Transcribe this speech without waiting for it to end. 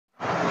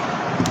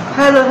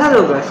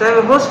Hello guys, I am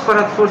a host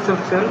Farhat 4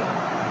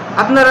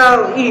 আপনারা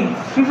এই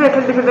free fire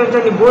খেলতে খেলতে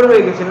জানি বোর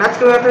হয়ে গেছেন।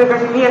 আজকে আপনাদের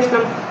কাছে নিয়ে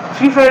আসলাম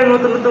ফ্রি ফায়ারের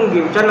নতুন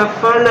গেম যার নাম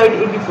Farlight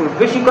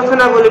 84। বেশি কথা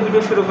না বলে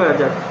ভিডিও শুরু করা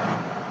যাক।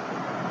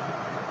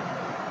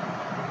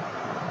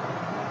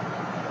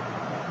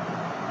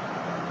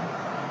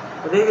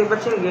 দেখতে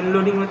পাচ্ছেন গেম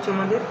লোডিং হচ্ছে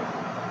আমাদের।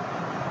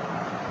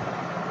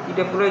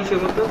 এটা পুরো হিসেব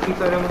মতো ফ্রি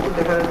ফায়ারের মতো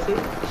দেখা যাচ্ছে।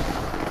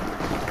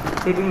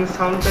 সেটিং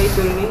সাউন্ডটাই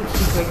করে নিই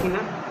ঠিক হয়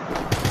কিনা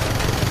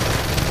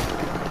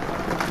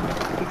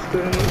ফিক্স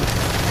করে নিই।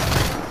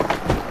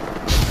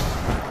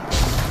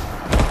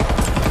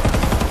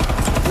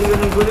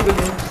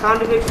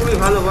 সাউন্ড ইফেক্ট খুবই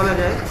ভালো বলা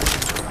যায়।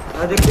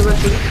 আর দেখতে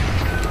পাচ্ছি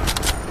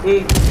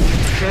 8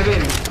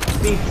 7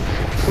 6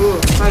 4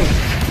 5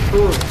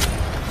 4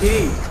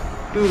 3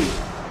 2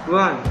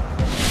 1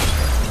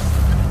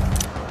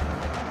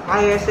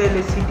 ISL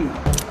City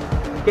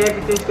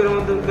ক্যারেক্টার চেঞ্জ করার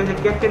মধ্যে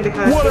ক্যাপ্টেন দেখা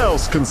যাচ্ছে। What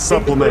else can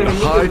supplement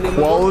high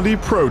quality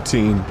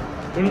protein?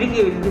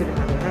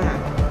 হ্যাঁ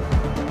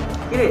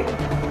কি রে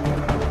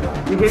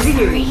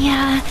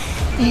Maria,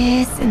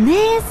 this and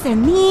this and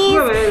these.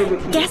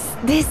 Guess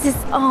this is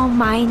all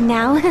mine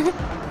now.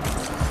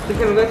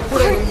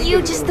 Aren't you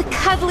just the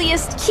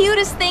cuddliest,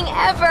 cutest thing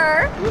ever?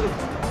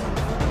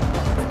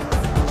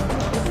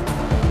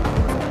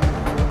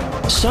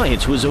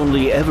 Science was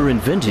only ever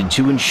invented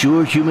to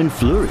ensure human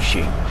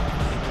flourishing.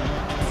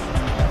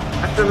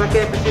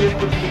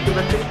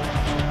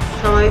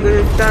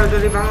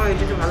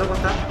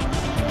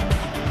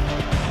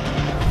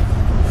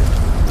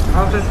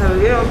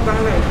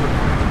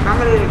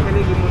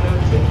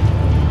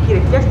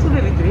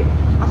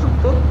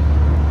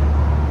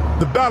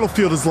 The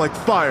battlefield is like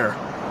fire.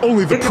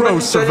 Only the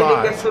pros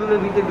survive.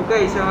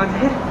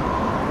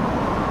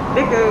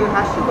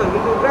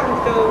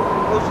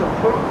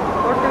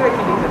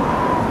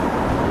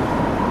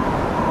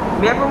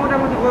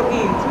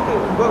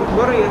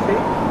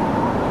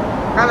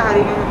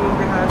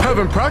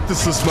 Haven't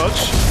practiced this much,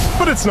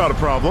 but it's not a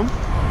problem.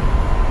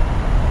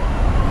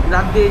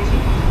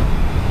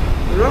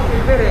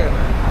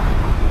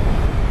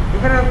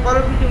 এখানে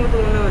কলপিটির মতো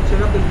মনে হচ্ছে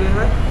rocket বের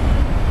হয়।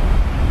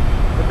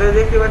 আপনারা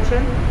দেখতে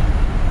পাচ্ছেন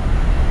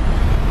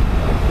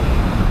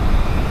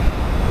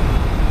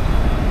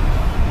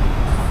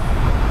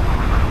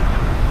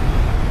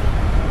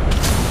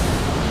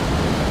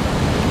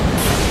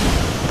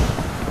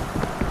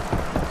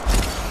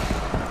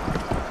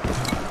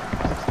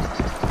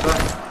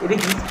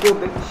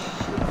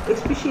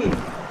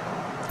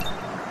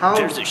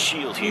There's a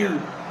shield here.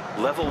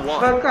 Level 1.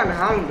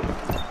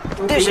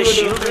 There's a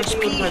shield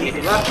XP here.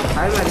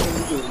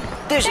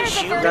 There's a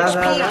shield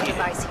XP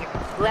device here.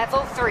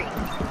 Level 3.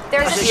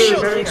 There's a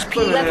shield XP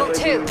level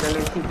 2.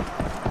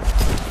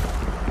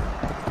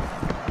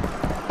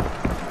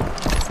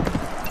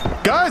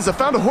 Guys, I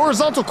found a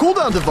horizontal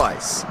cooldown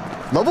device.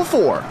 Level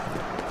 4.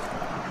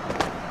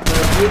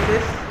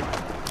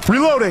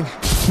 Reloading.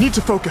 Need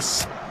to focus.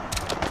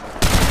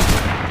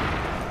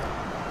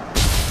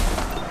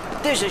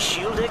 There's a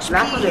shield XP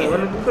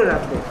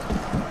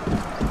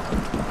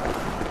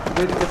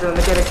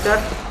character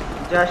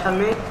যার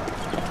সামনে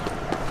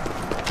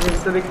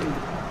ব্যক্তি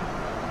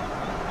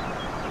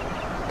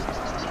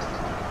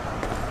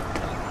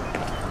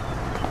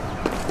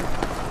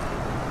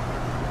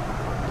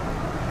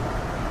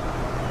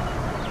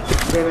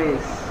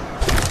damage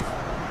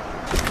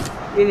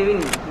enemy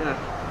না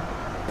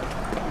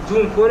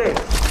zoom করে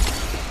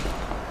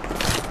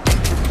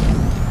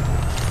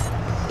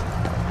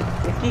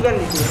কি গান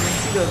দিচ্ছে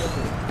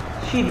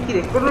শীত কি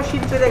রে কোনো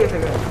শীত চলে গেছে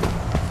গা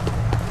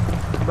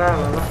বাহ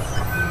বাহ বাহ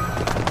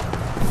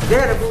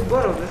দেখে খুব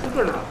বড় ছোট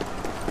না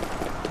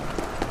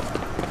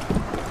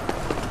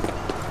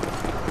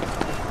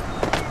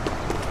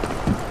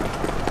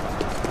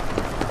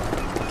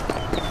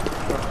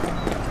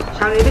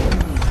সামনে দেখি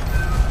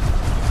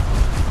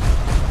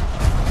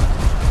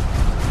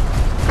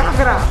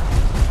কাঁকড়া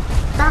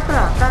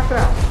কাঁকড়া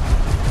কাঁকড়া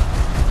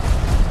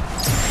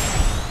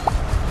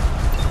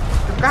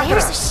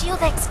There's a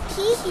shield XP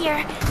here.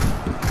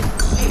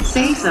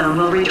 Safe zone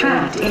will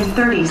retract in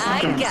 30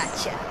 seconds. I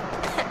gotcha.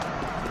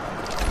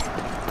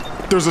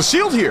 There's a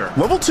shield here.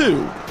 Level 2.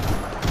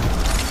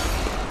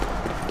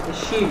 A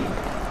shield.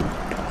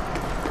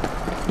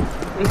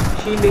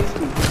 Shield XP.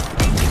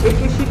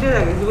 shield এর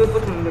আগে দুটো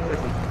প্রথম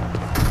দেখতেছি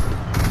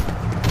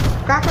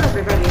কাকড়া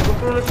বেকারি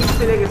কোনো shield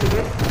চলে গেছে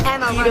রে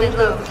Ammo running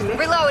low.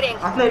 Reloading.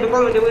 আপনি একটু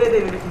কমেন্টে বলে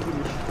দেন এটা কি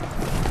জিনিস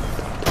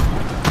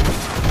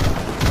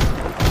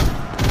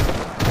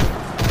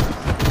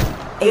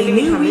A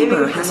new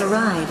Reaper has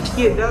arrived.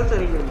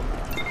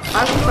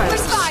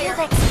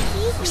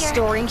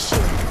 Restoring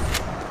shield.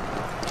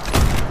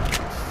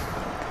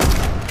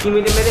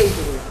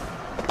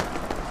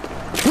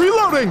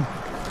 Reloading.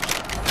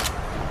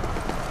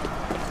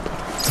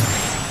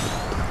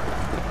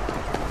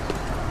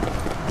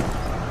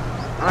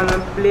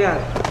 Unarmed player.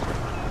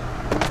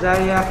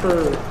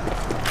 Zayaper.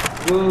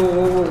 Go.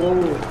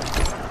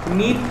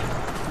 Meet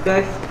the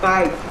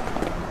spike.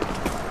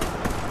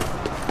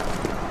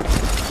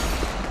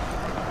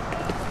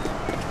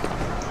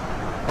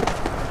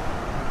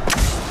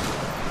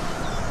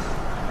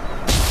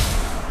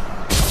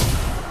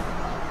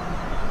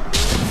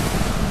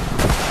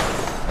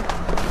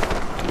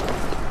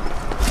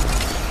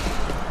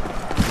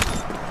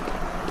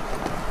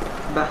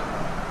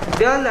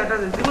 দেওয়ালটা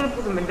জীবনে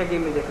প্রথম একটা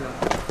গেমে দেখলাম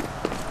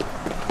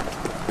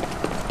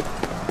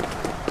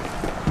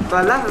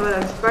বালা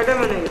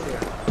স্পাইডারম্যান হয়ে গেছে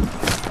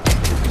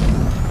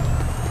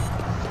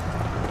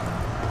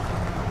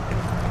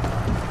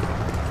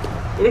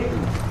এটা কি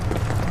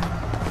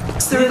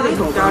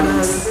Survival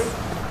bonus.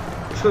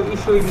 show me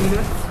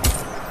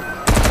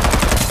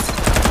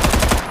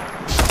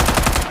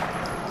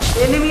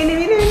enemy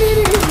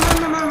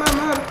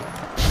mar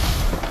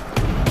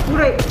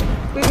pura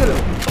pe gelo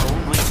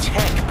Only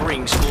tech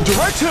brings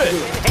Direct hit!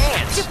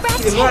 enhance.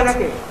 Direct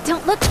hit.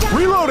 Don't look down.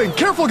 Reloading!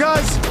 Careful,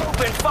 guys!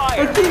 Open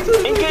fire.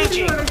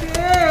 Engaging.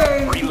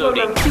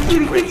 Reloading.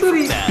 Ready for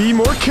that. Be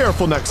more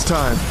careful next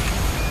time.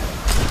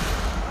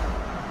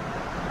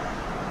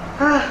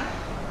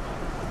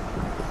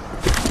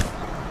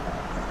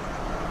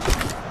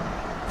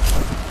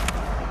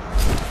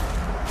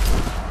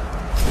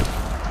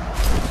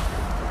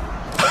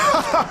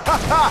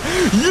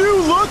 You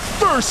look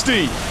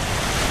thirsty!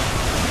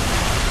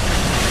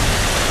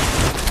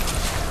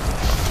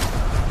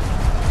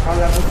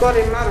 alla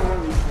corre maro non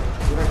mi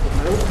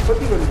ma lo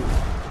fatti con lui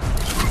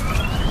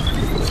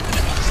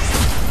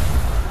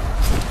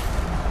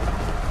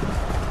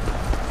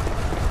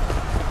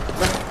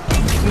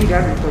mira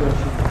esto lo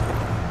sí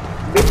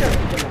beta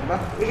va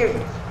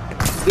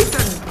beta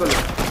con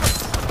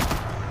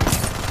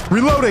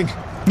Reloading!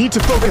 Need to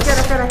focus!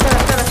 cara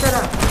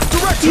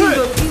Direct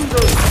hit!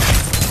 Tindo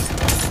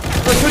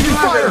Taking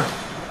fire!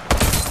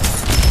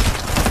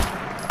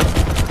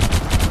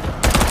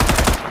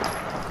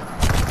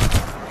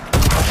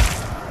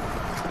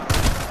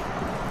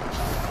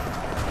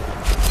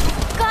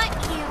 Got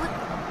you.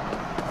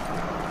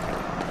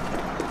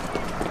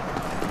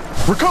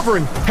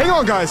 Recovering! Hang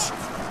on, guys!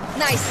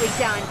 Nicely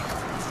done.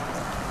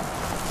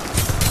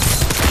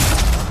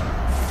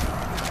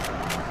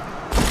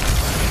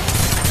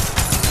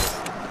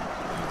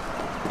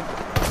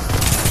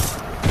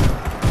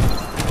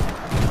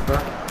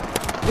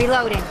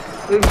 Reloading.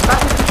 Open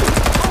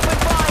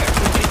fire.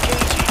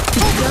 Engaging.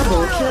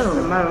 Double kill.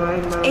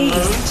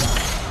 Ace.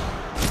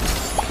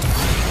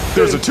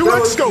 There's a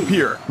 2x scope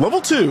here,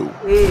 level 2.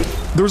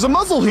 There's a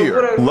muzzle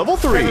here, level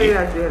 3.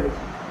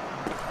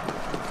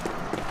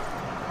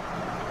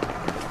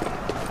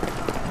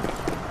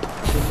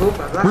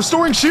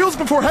 Restoring shields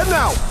before heading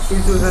out.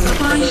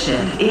 Supply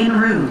ship en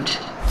route.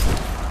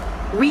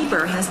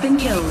 Reaper has been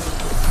killed.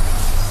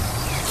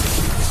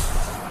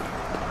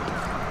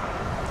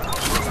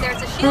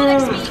 There's a shield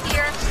XP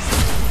here.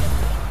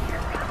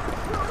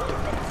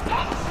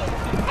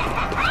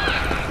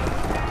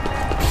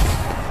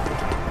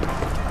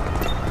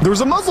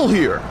 There's a muzzle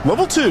here,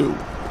 level 2.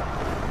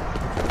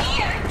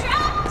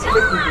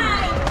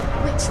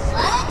 Which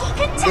lucky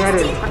contestant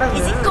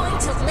is it going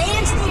to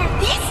land near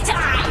this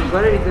time?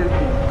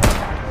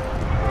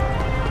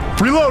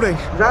 Reloading.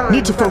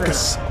 Need to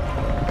focus.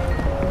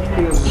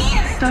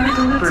 Start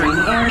delivering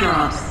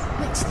airdrops.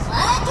 Which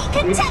lucky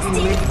contestant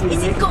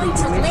is it going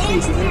to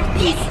land near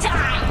this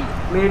time?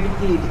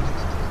 Medkit.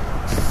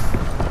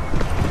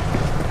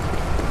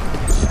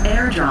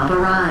 Airdrop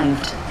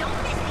arrived. Don't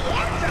miss the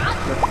airdrop.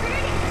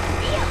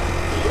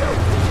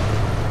 Real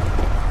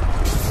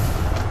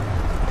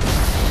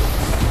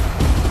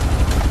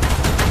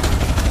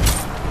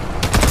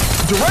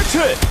Direct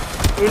hit.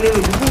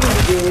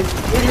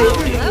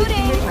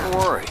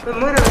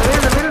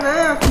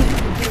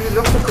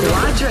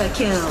 Quadra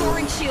kill.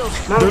 Restoring shield.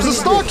 There's a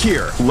stock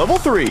here, level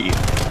 3.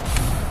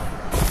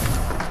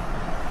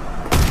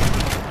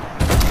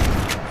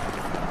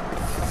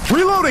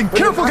 Reloading.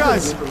 Careful,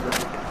 guys.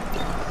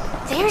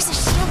 There's a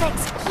shield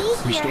XP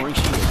here. Restoring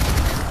shield.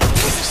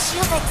 There's a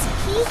shield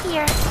XP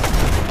here.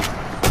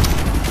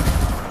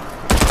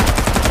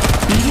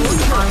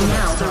 Beautifying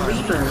out the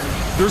Reaper.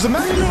 There's a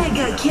Mega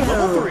level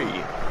kill.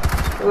 3.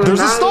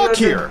 There's a stock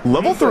here,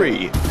 level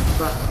 3.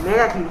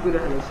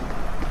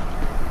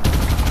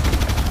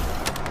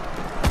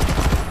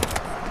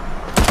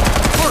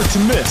 Hard to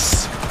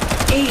miss.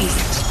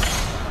 Ace.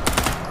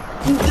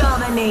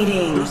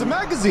 Dominating. There's a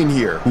magazine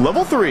here,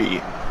 level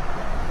 3.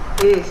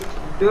 Ace.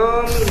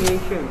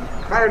 Domination.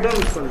 Kaya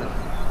dominate করলাম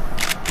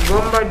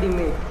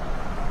bombardment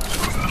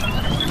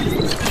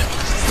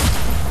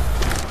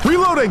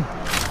Reloading.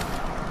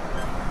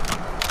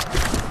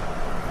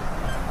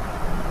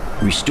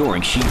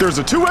 Restoring shield. There's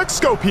a 2x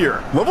scope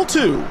here, level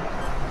 2.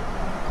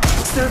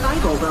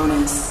 Survival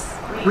bonus.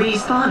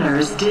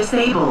 Respawners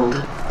disabled.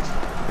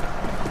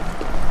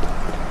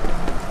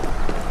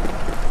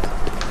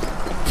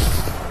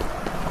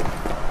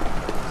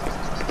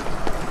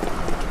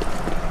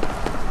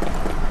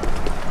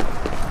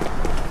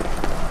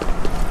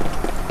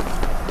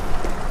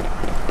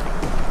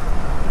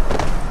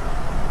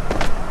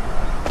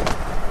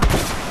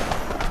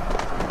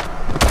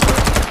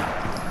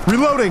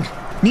 Reloading.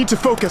 Need to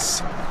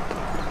focus.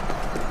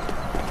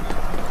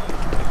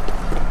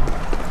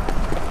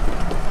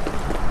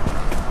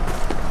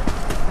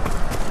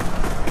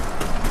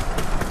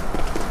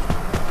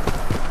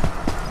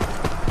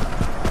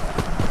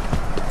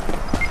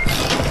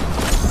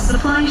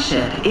 Supply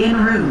ship en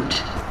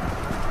route.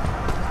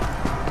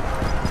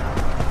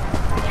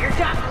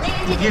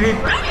 landed in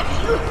front of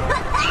you.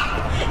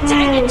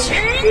 Time to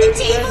turn the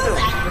tables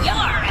on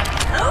your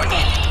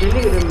opponent. Ini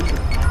kita mesti.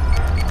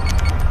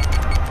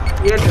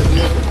 Iya tu.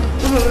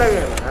 Tunggu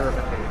lagi. Ada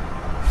tak?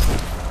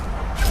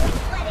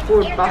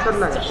 Food pasar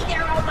lagi. Stay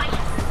there all by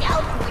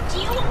yourself, would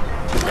you?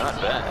 Not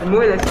bad.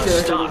 Semua dah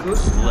siap.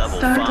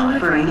 Level Start 5.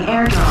 delivering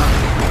airdrop.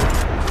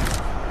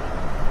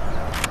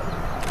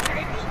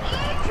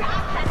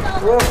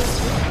 Oh,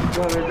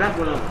 gua melihat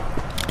bola.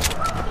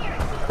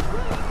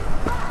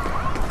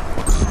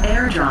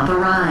 Airdrop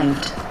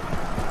arrived.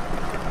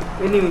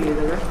 Ini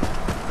dah kan?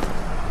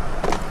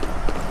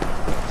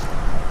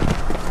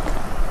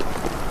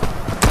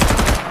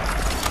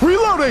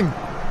 Reloading!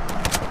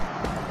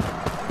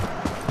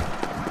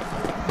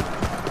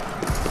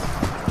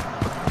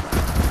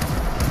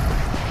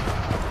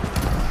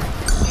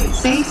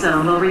 Safe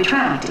zone will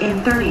retract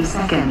in 30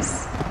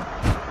 seconds.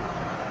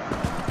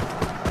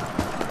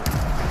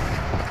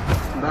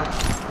 Dah.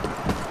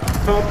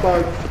 Sampai.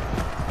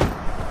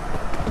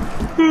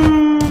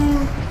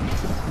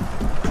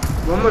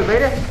 Muhammad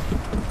baik dah.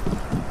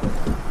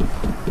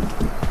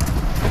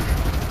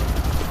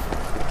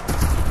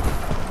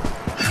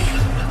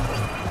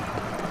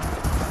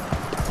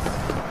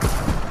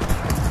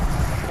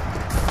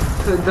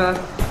 Sudah.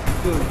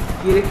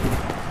 Kira.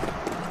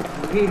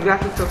 Ini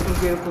grafik sokong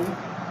kira pun.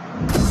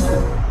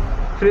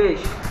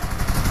 Fresh.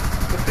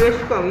 Fresh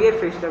kau ये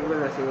fresh tak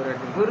boleh sih orang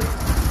ni.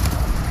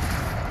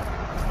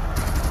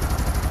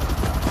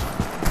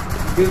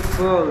 Big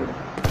fall.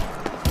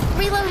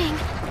 Reloading.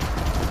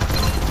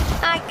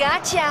 I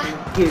gotcha.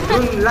 Okay,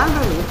 don't land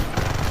on it.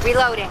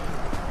 Reloading.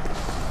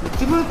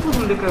 Tiba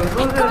pun dekat.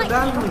 Don't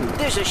land on it.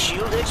 There's a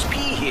shield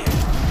XP here.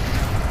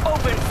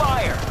 Open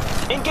fire.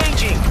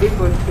 Engaging. Big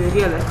fall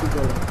serial lah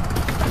juga.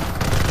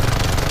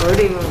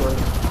 Holding on.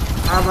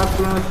 अब आप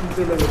क्यों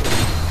शुरू लगे?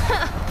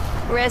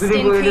 Rest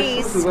in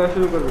peace. सुबह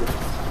शुरू कर दो.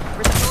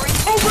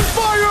 Open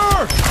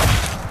fire!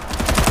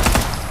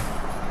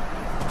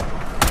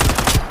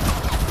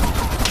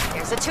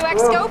 There's a 2x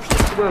scope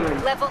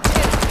here. Level 2.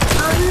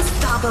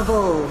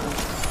 Unstoppable.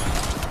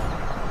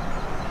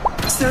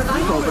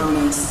 Survival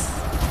bonus.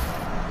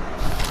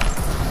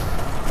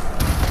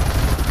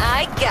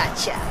 I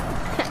gotcha.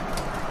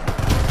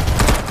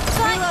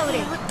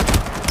 Reloading.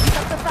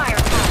 Up the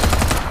firepower.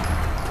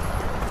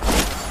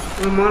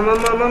 Mama.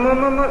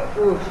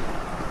 Oh.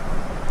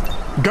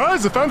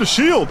 Guys, I found a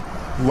shield.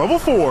 Level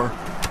 4.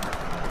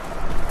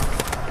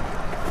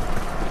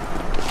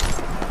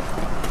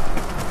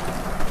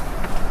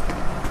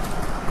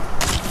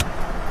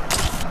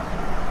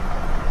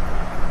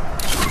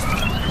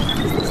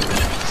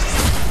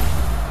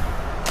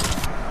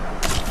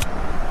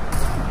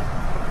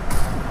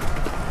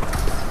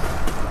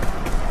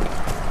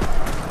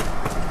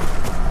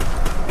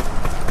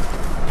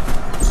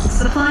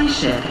 Supply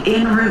ship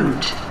en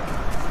route.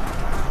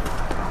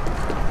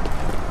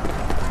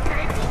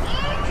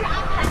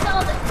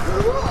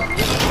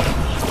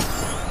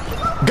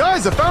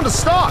 Guys, I found a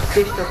stock.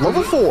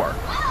 Level 4.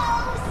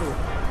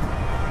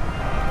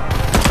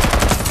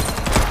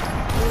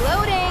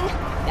 Reloading.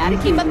 Gotta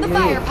keep up the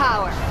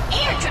firepower.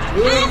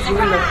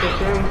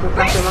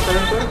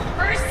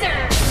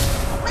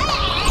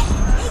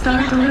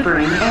 Start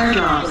delivering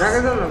airdrops.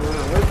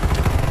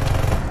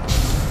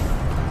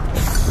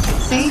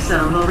 Safe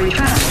zone will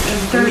retract in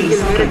 30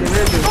 seconds.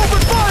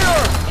 Open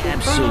fire!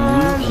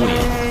 Absolute win.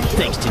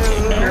 Thanks to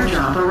Dave.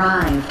 Airdrop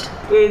arrived.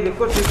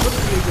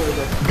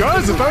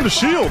 Guys, I found a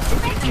shield.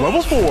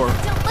 Level 4.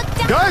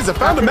 Guys, I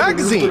found a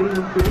magazine.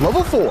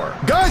 Level 4.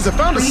 Guys, I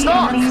found a Three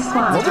stock. enemy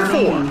squads Level 4.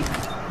 remaining.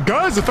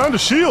 Guys, I found a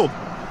shield.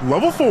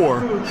 Level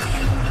 4.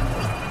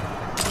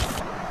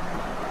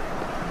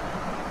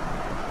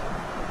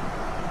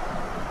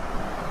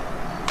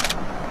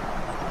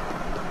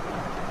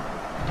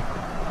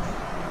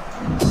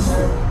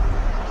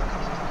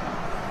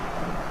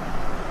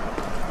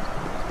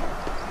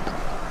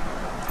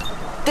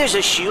 There's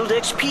a shield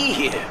XP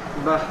here.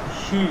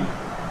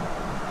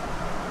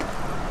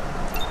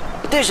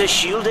 There's a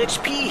shield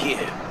XP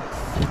here.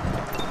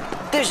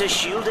 There's a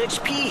shield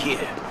XP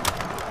here.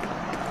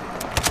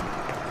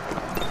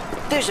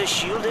 There's a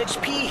shield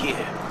XP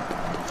here.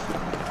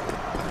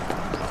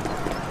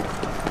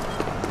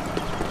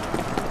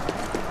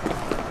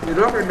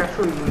 Rocket na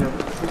show yun na.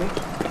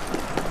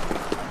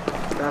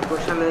 Tapos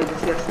siya na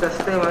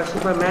i-test mga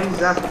Superman.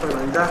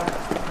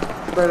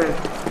 Superman.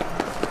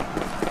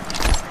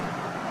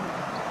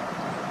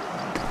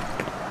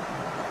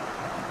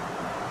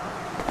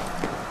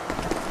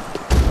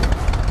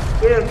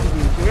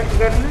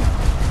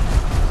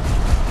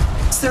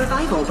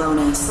 Survival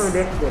bonus. Oh,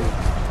 that's good.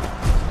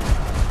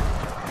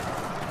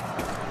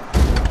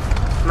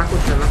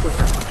 Makusa.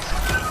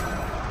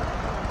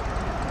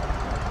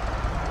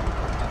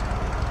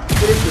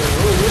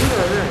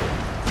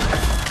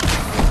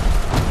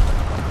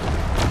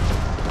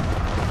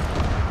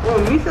 Oh,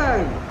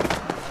 missile.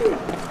 Shit.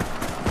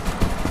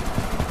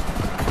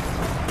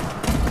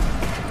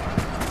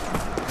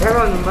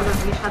 এখন বাসা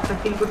তিনি 7টা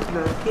কিল করছিল,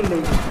 কিল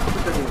নেই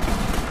করতে দিন।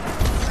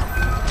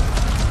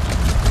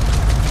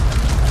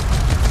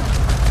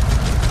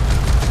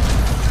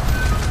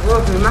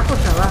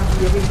 cosa va?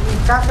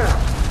 In cacra.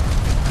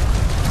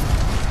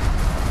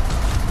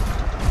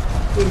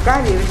 In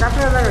cagli, le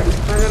cacre da lì.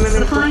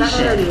 Supply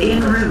ship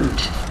en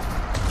route.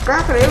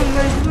 Cacre è un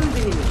gari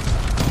di lì.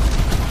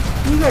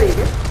 Di gari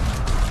che?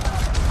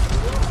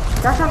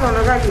 Cacca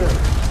non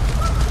gari.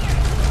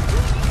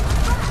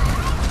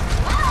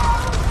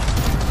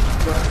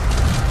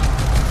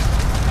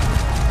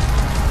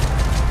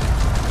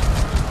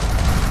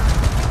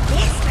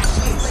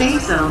 Safe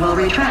zone will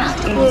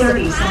retract in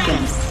 30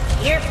 seconds.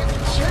 Carefully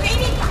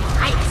curated by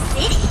High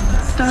City.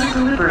 Start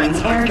delivering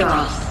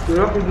airdrops.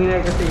 Io qui mi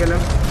hai capito che la.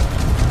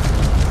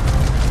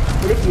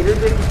 Ele queria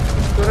dizer que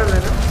estoura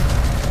nada.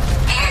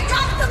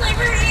 Airdrop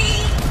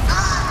delivery!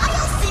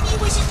 Isle City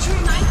wishes to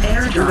remind you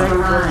Airdrop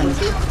arrived.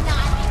 to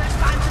not be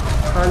responsible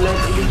for Farlight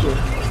editor.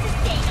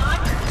 staying on.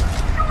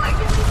 Nor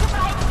do we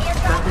provide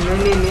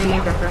airdrop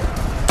Nem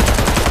café.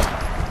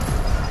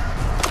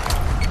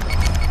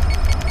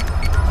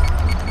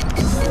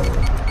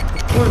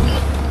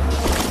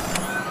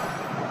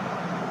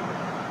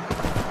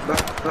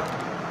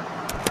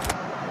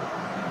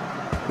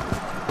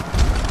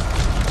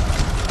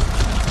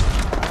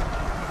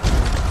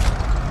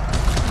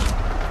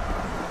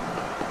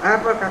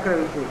 Apa kakak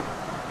itu?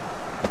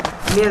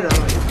 Ini ada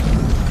apa?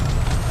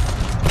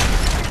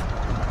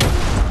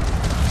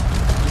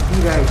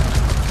 Tirai.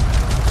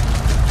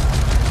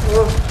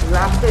 Oh,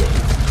 labdeh.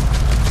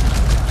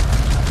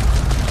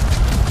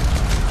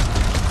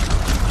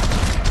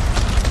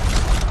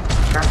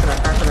 Kakra.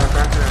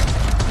 Bottle.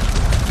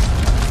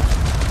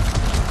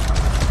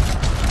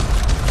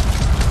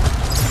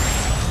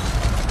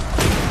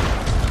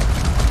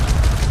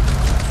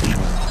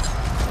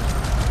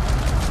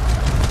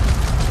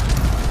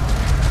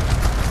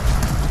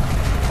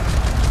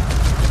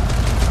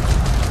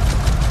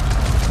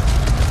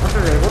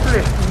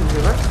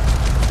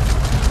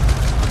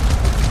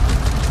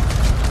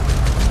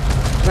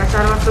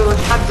 Gastar mato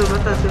সাহায্য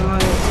বাতাসে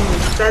মানে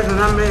তাই জন্য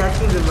আমরা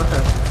একই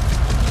বাতাস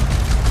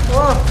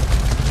ও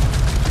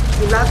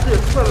কি last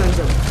experiment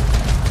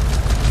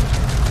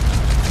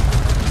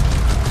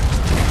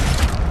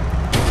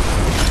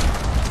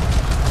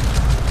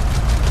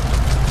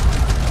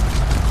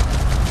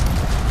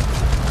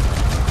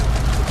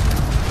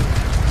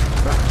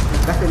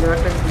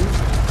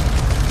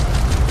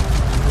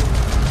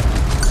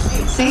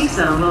Safe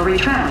zone will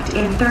retract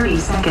in 30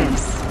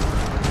 seconds.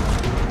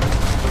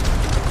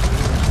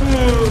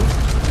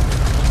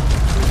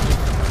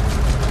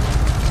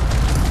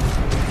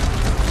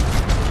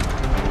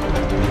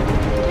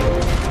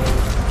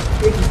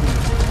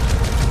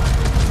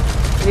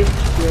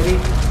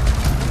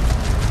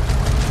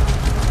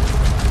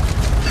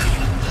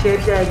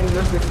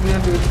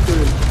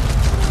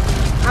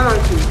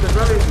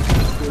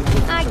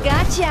 I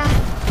gotcha.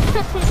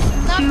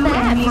 Not Two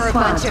bad enemy for a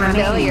bunch squads of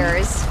remaining.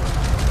 failures.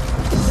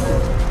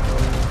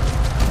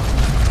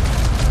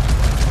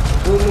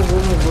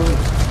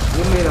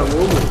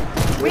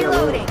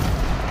 Reloading.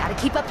 Gotta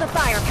keep up the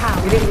firepower.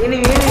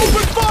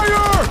 Open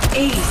fire!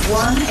 Ace.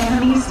 One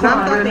enemy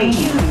squad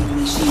remaining.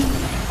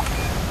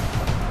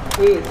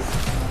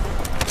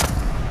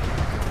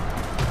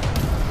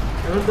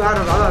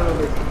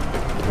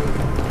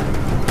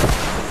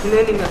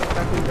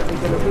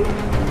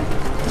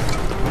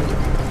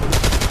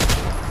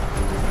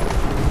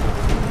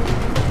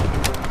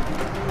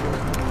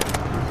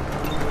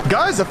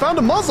 Guys, I found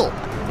a muzzle.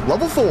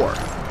 Level 4.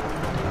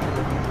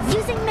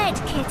 Using med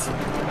kit.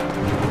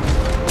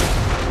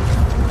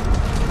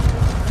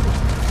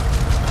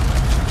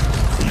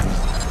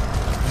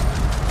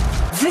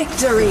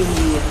 Victory!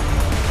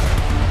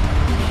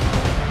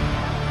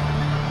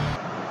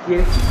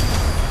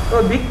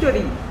 Oh,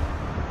 victory!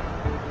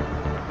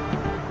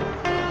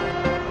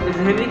 It's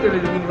heavy to the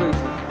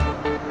voice.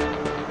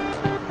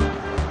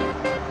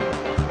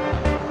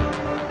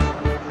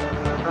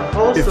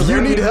 If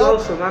you need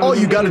help, all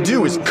you gotta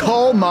do is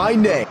call my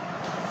name.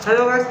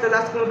 Hello guys, the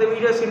last one of the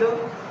video ছিল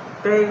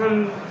তাই এখন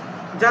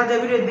যা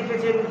video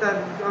দেখেছেন তার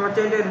আমার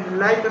চ্যানেলে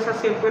like ও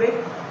subscribe করে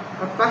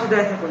আর পাশে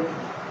দাঁড়িয়ে থাকুন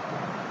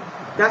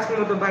আজকের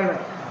মতো বাই বাই